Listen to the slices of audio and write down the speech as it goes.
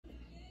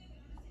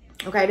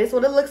Okay, this is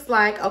what it looks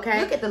like.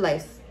 Okay, look at the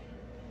lace.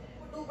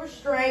 Super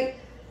straight,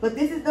 but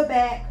this is the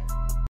back.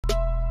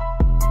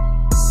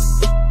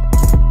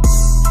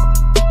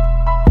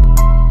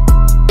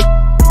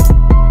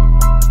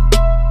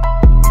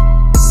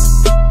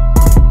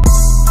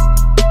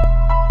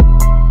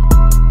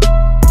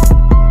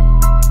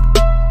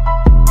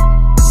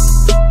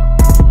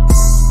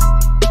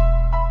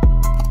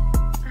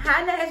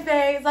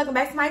 Welcome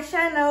back to my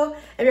channel.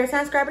 If you're a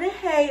subscriber, then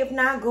hey. If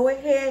not, go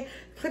ahead,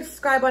 click the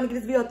subscribe button and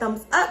give this video a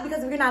thumbs up,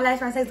 because if you're not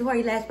last by says before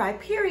you last by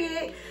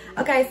period.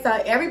 Okay, so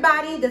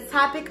everybody, the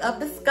topic of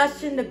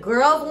discussion, the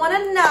girls want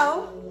to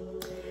know,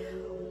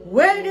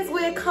 where did this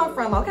wig come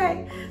from?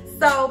 Okay,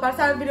 so by the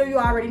time of the video, you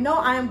already know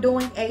I am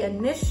doing a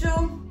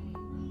initial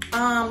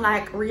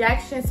like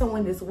reaction to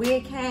when this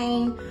wig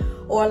came,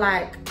 or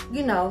like,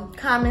 you know,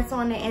 comments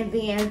on it, and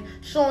then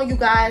showing you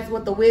guys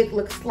what the wig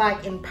looks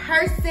like in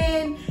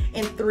person,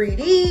 in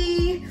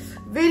 3D,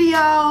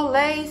 video,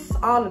 lace,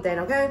 all of that.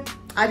 Okay,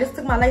 I just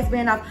took my lace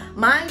band off.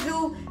 Mind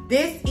you,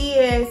 this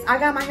is, I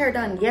got my hair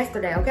done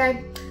yesterday.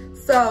 Okay,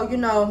 so you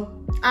know,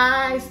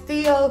 I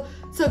still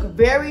took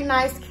very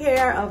nice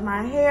care of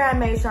my hair. I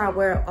made sure I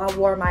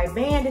wore my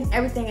band and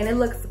everything, and it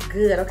looks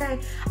good. Okay,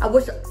 I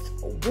wish I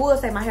would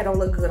say my hair don't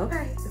look good.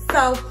 Okay,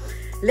 so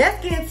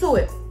let's get into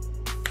it.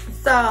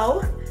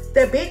 So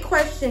the big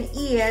question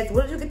is,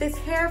 where did you get this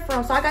hair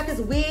from? So I got this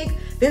wig.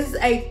 This is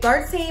a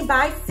 13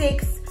 by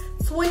 6,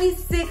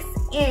 26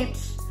 inch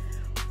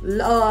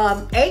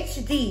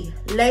HD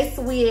lace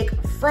wig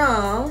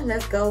from,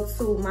 let's go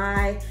to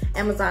my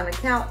Amazon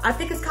account. I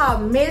think it's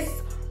called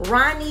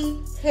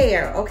Msrani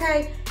hair,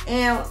 okay?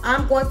 And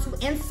I'm going to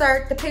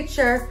insert the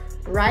picture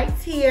right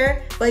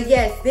here. But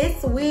yes,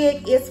 this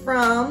wig is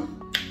from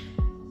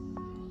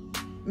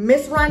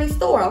Msrani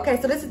store. Okay,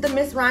 so this is the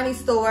Msrani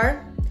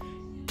store.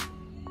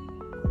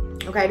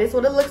 Okay, this is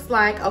what it looks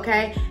like.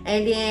 Okay,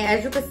 and then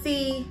as you can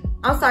see,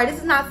 I'm sorry, this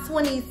is not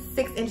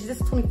 26 inches,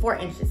 this is 24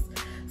 inches.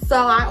 So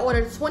I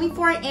ordered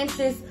 24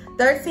 inches,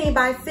 13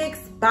 by 6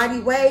 body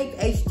wave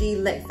HD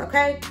lace.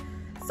 Okay,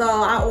 so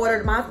I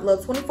ordered my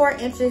little 24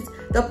 inches.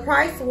 The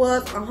price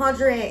was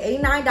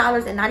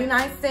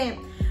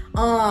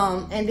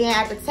 $189.99. And then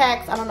after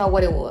tax, I don't know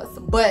what it was,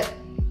 but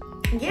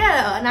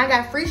yeah, and I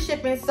got free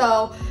shipping.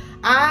 So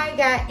I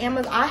have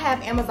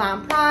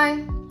Amazon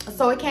Prime.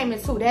 So it came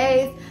in 2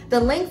 days. The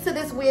link to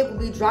this wig will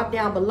be dropped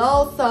down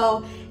below.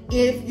 So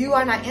if you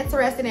are not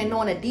interested in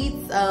knowing the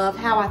deets of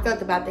how I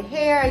felt about the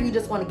hair, and you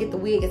just want to get the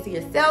wig and see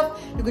yourself,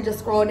 you can just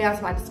scroll down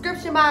to my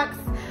description box.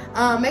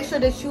 Make sure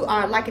that you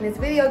are liking this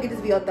video, give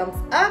this video a thumbs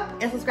up,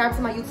 and subscribe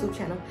to my YouTube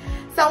channel.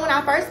 So when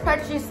I first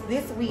purchased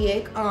this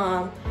wig,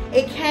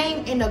 it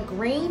came in a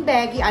green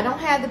baggie. I don't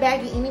have the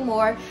baggie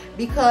anymore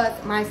because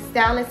my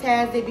stylist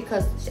has it,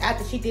 because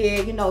after she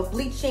did, you know,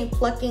 bleaching,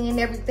 plucking, and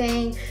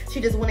everything,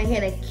 she just went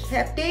ahead and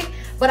kept it.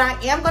 But I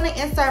am going to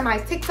insert my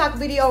TikTok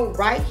video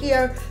right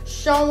here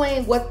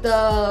showing what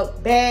the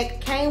bag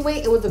came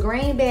with. It was a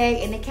green bag,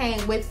 and it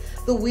came with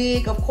the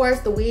wig. Of course,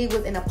 the wig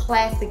was in a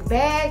plastic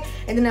bag,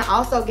 and then it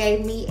also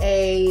gave me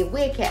a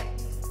wig cap.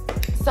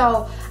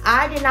 So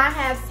I did not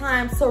have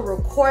time to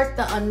record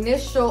the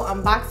initial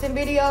unboxing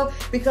video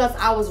because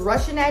I was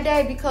rushing that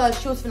day, because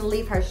she was gonna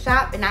leave her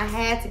shop and I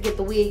had to get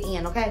the wig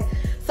in. Okay,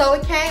 so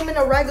it came in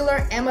a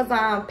regular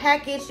Amazon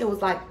package. It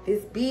was like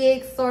this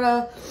big sort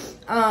of,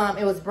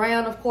 it was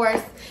brown, of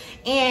course,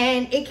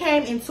 and it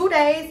came in 2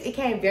 days. It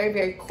came very,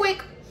 very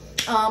quick.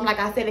 Like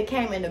I said, it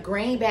came in a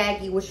green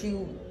baggie, which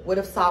you would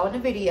have saw in the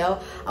video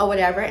or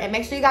whatever. And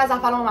make sure you guys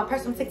are following my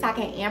personal TikTok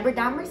at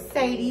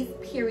Amber.Mercedes,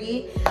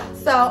 period.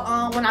 So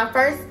when I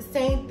first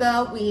seen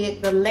the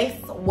wig, the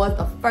lace was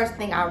the first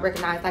thing I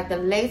recognized. Like, the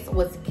lace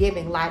was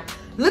giving. Like,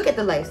 look at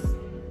the lace.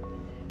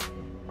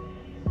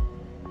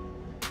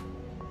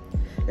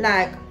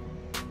 Like,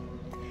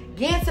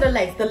 get into the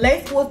lace. The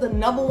lace was the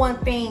 #1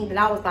 thing that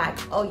I was like,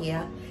 oh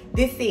yeah,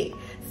 this it.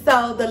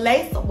 So the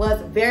lace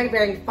was very,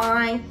 very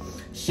fine.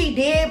 She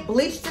did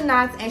bleach the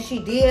knots, and she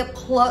did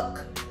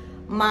pluck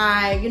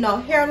my, you know,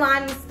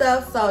 hairline and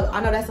stuff. So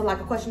I know that's like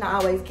a question I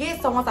always get.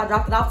 So once I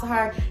dropped it off to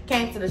her,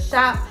 came to the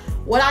shop,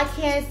 what I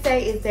can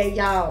say is that,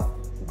 y'all,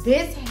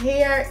 this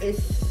hair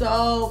is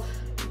so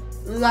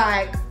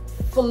like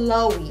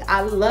flowy. I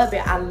love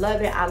it. I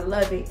love it. I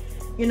love it.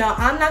 You know,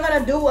 I'm not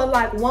gonna do a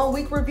like 1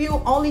 week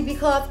review, only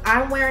because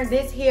I'm wearing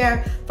this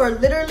hair for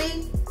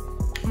literally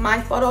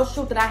my photo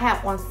shoot that I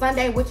have on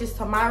Sunday, which is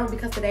tomorrow,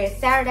 because today is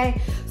Saturday.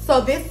 So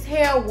this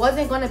hair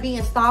wasn't going to be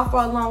installed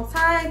for a long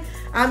time.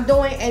 I'm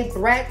doing a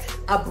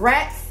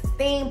Bratz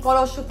theme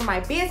photo shoot for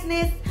my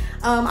business.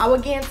 I will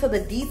get into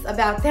the deets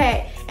about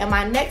that in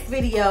my next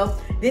video.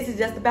 This is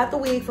just about the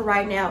wig for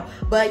right now.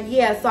 But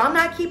yeah, so I'm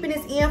not keeping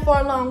this in for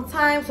a long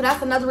time. So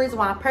that's another reason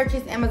why I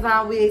purchased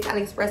Amazon wigs,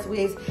 AliExpress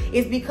wigs,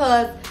 is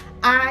because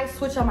I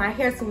switch on my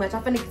hair too much.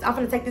 I'm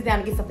finna take this down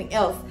and get something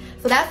else.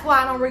 So that's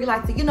why I don't really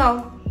like to, you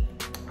know,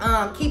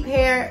 keep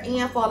hair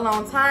in for a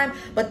long time.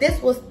 But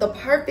this was the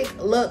perfect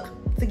look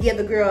to give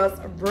the girls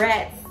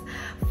Bratz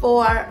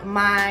for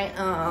my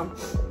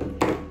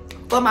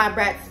for my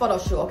Bratz photo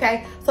shoot,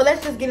 okay? So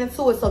let's just get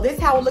into it. So this is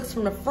how it looks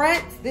from the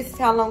front. This is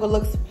how long it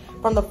looks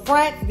from the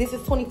front. This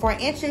is 24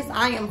 inches.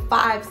 I am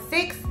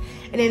 5'6".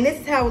 And then this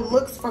is how it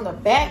looks from the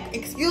back.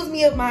 Excuse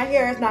me if my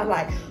hair is not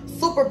like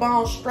super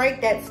bone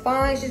straight. That's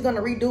fine. She's gonna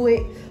redo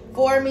it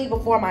for me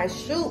before my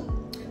shoot.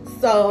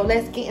 So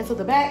let's get into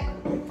the back.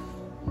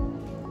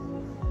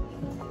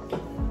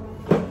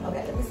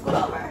 Okay, let me scoot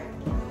over.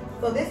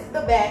 So this is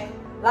the back.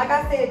 Like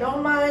I said,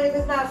 don't mind if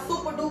it's not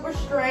super duper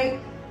straight,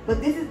 but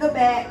this is the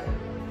back.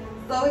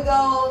 So it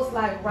goes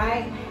like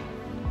right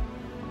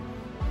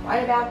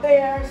about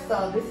there.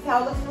 So this is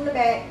how it looks from the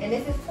back. And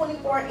this is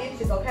 24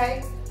 inches,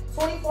 okay?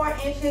 24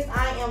 inches,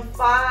 I am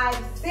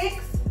 5'6".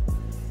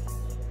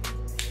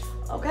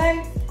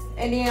 Okay?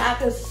 And then I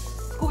can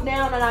scoot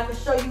down and I can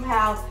show you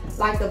how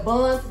like the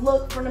buns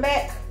look from the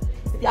back.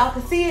 If y'all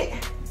can see it.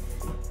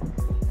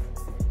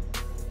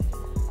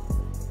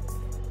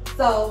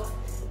 So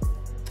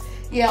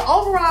yeah,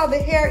 overall the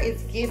hair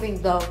is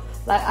giving though.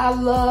 Like I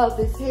love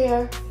this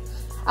hair.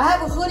 I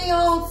have a hoodie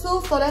on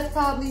too, so that's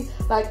probably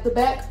like the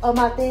back of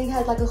my thing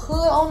has like a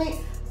hood on it.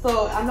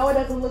 So I know it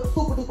doesn't look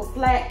super duper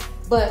flat,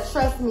 but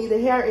trust me, the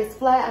hair is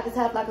flat. I just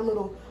have like a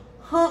little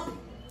hump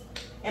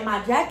in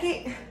my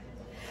jacket.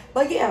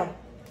 But yeah,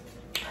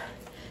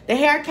 the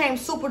hair came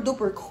super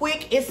duper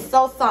quick. It's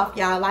so soft,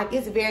 y'all. Like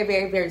it's very,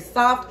 very, very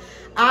soft.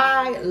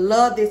 I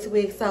love this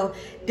wig. So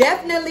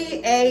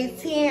definitely a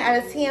 10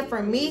 out of 10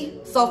 for me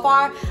so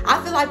far.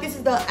 I feel like this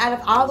is out of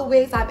all the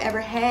wigs I've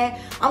ever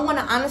had, I'm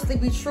gonna honestly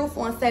be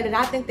truthful and say that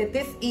I think that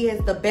this is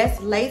the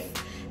best lace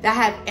that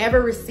I have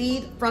ever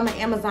received from an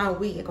Amazon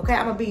wig. Okay,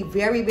 I'm gonna be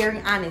very,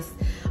 very honest.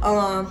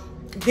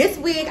 This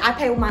wig I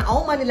pay with my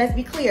own money. Let's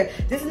be clear,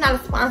 this is not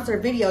a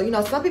sponsored video. You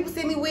know, some people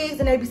send me wigs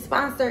and they be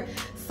sponsored.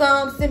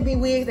 Some send me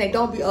wigs, they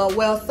don't be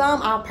well,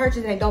 some I'll purchase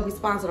and they don't be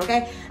sponsored.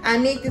 Okay, I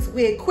need this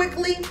wig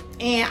quickly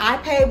and I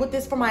paid with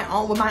this for my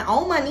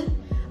own money.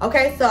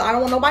 Okay, so I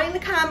don't want nobody in the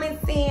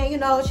comments saying, you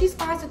know, she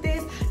sponsored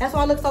this, that's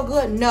why I look so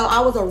good. No, I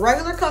was a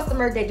regular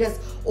customer that just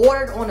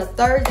ordered on a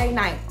Thursday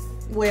night.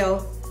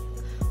 Well,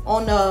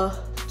 on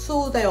a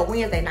Tuesday or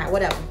Wednesday night,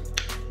 whatever.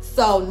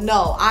 So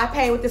no, I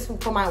paid with this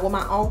with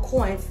my own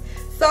coins.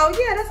 So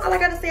yeah, that's all I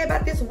gotta say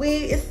about this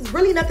wig. It's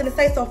really nothing to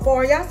say so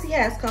far. Y'all see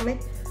how it's coming.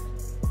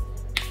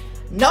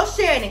 No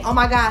shedding. Oh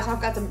my gosh, I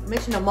forgot to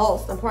mention the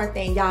most important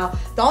thing, y'all.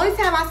 The only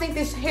time I think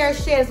this hair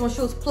shed is when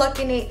she was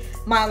plucking it,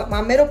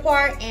 my middle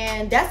part,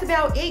 and that's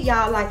about it,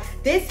 y'all. Like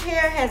this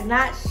hair has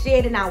not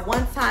shedded not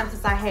one time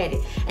since I had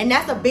it, and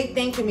that's a big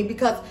thing for me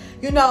because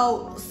you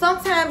know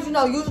sometimes you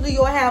know usually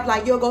you'll have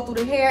like you'll go through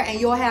the hair and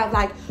you'll have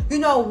like you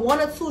know 1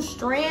 or 2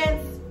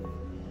 strands.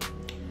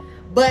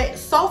 But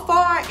so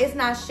far, it's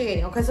not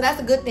shedding, okay? So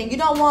that's a good thing. You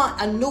don't want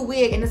a new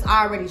wig and it's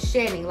already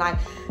shedding. Like,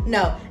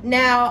 no.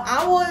 Now,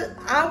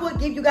 I would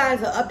give you guys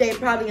an update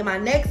probably in my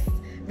next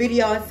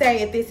video and say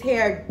if this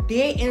hair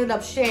did end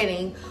up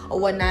shedding or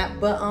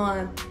whatnot. But,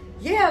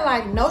 yeah,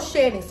 like, no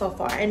shedding so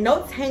far and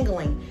no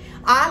tangling.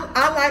 I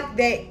like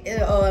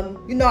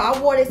that, you know,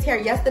 I wore this hair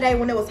yesterday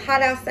when it was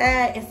hot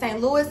outside in St.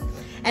 Louis.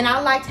 And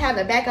I like to have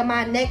the back of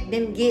my neck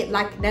then get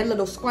like that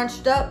little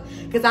scrunched up.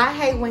 Because I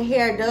hate when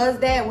hair does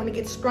that, when it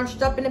gets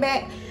scrunched up in the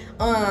back.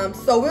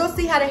 So we'll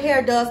see how the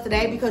hair does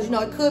today. Because, you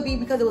know, it could be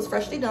because it was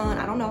freshly done.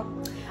 I don't know.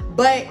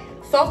 But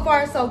so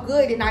far, so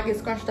good. It not get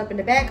scrunched up in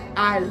the back.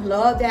 I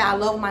love that. I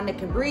love when my neck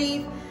can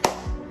breathe.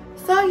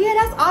 So, yeah,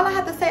 that's all I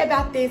have to say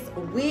about this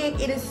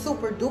wig. It is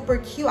super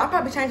duper cute. I'll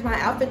probably change my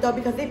outfit, though,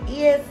 because it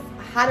is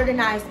hotter than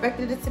I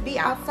expected it to be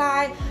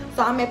outside.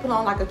 So, I may put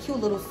on, like, a cute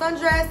little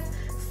sundress.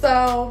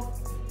 So,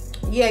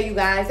 yeah, you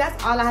guys,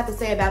 that's all I have to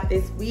say about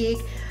this wig.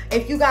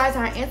 If you guys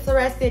are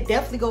interested,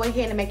 definitely go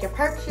ahead and make your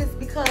purchase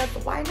because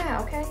why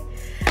not, okay?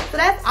 So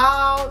that's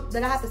all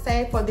that I have to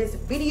say for this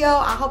video.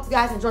 I hope you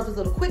guys enjoyed this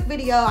little quick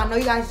video. I know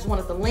you guys just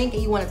wanted the link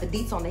and you wanted the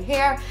deets on the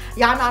hair.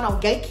 Y'all know I don't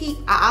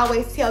gatekeep. I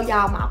always tell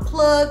y'all my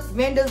plugs,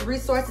 vendors,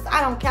 resources. I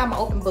don't care, I'm an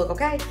open book,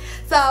 okay?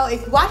 So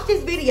if you watch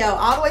this video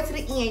all the way to the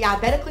end, y'all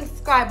better click the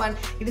subscribe button.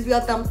 Give this video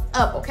a thumbs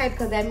up, okay?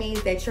 Because that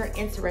means that you're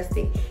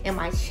interested in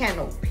my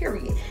channel,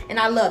 period. And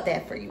I love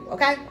that for you,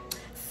 okay?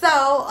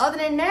 So, other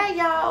than that,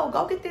 y'all,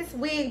 go get this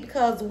wig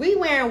because we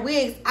wearing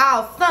wigs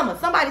all summer.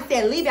 Somebody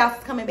said Leave House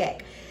is coming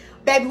back.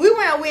 Baby, we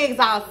wearing wigs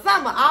all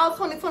summer, all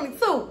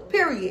 2022,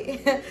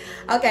 period.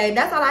 Okay,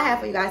 that's all I have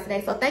for you guys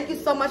today. So, thank you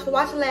so much for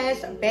watching,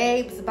 Lash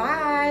Babes.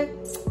 Bye.